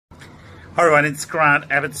All right, it's Grant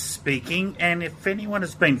Abbott speaking, and if anyone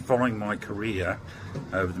has been following my career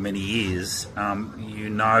over the many years, you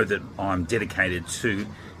know that I'm dedicated to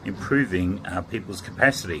improving people's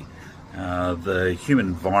capacity, the human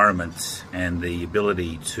environment and the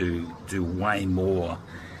ability to do way more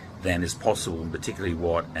than is possible, and particularly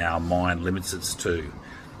what our mind limits us to.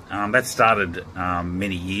 That started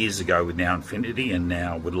many years ago with Now Infinity and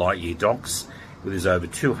now with Lightyear Docs, where there's over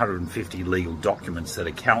 250 legal documents that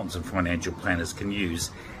accountants and financial planners can use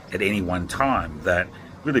at any one time. That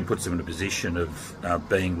really puts them in a position of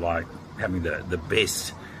being like having the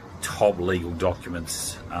best top legal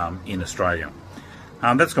documents in Australia.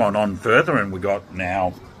 That's gone on further, and we've got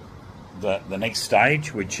now the next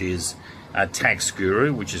stage, which is Tax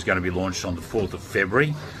Guru, which is going to be launched on the 4th of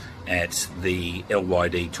February at the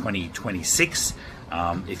LYD 2026.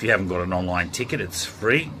 If you haven't got an online ticket, it's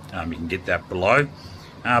free. You can get that below.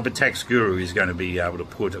 But Tax Guru is going to be able to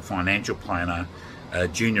put a financial planner, a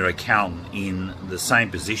junior accountant, in the same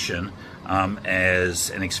position as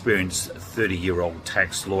an experienced 30-year-old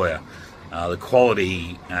tax lawyer. The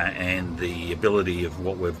quality and the ability of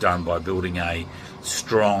what we've done by building a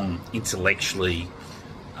strong, intellectually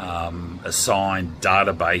assigned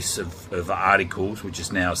database of articles, which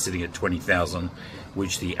is now sitting at 20,000,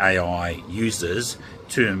 which the AI uses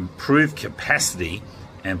to improve capacity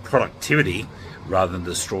and productivity rather than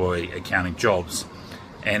destroy accounting jobs.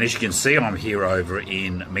 And as you can see, I'm here over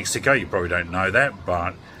in Mexico. You probably don't know that,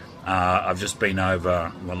 but I've just been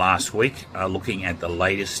over the last week looking at the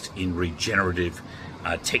latest in regenerative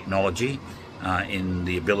technology, in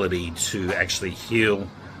the ability to actually heal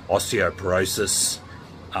osteoporosis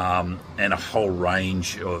and a whole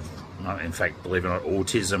range of, in fact, believe it or not,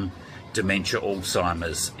 autism, dementia,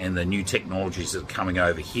 Alzheimer's, and the new technologies that are coming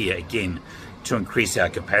over here, again, to increase our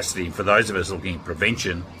capacity. For those of us looking at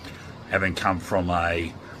prevention, having come from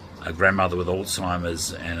a grandmother with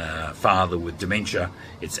Alzheimer's and a father with dementia,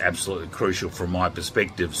 it's absolutely crucial from my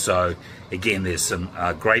perspective. So again, there's some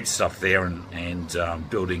great stuff there, and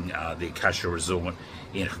building the Akasha Resort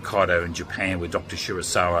in Hokkaido in Japan with Dr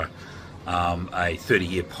Shirasawa, a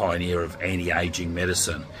 30-year pioneer of anti-aging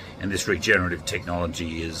medicine. And this regenerative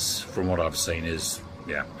technology is, from what I've seen, is,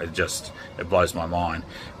 yeah, it blows my mind.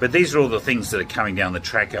 But these are all the things that are coming down the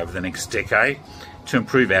track over the next decade to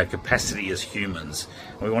improve our capacity as humans.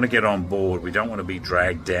 We want to get on board. We don't want to be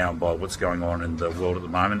dragged down by what's going on in the world at the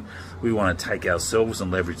moment. We want to take ourselves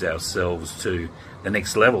and leverage ourselves to the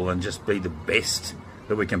next level and just be the best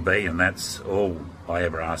that we can be, and that's all I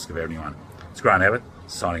ever ask of anyone. It's Grant Abbott,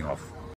 signing off.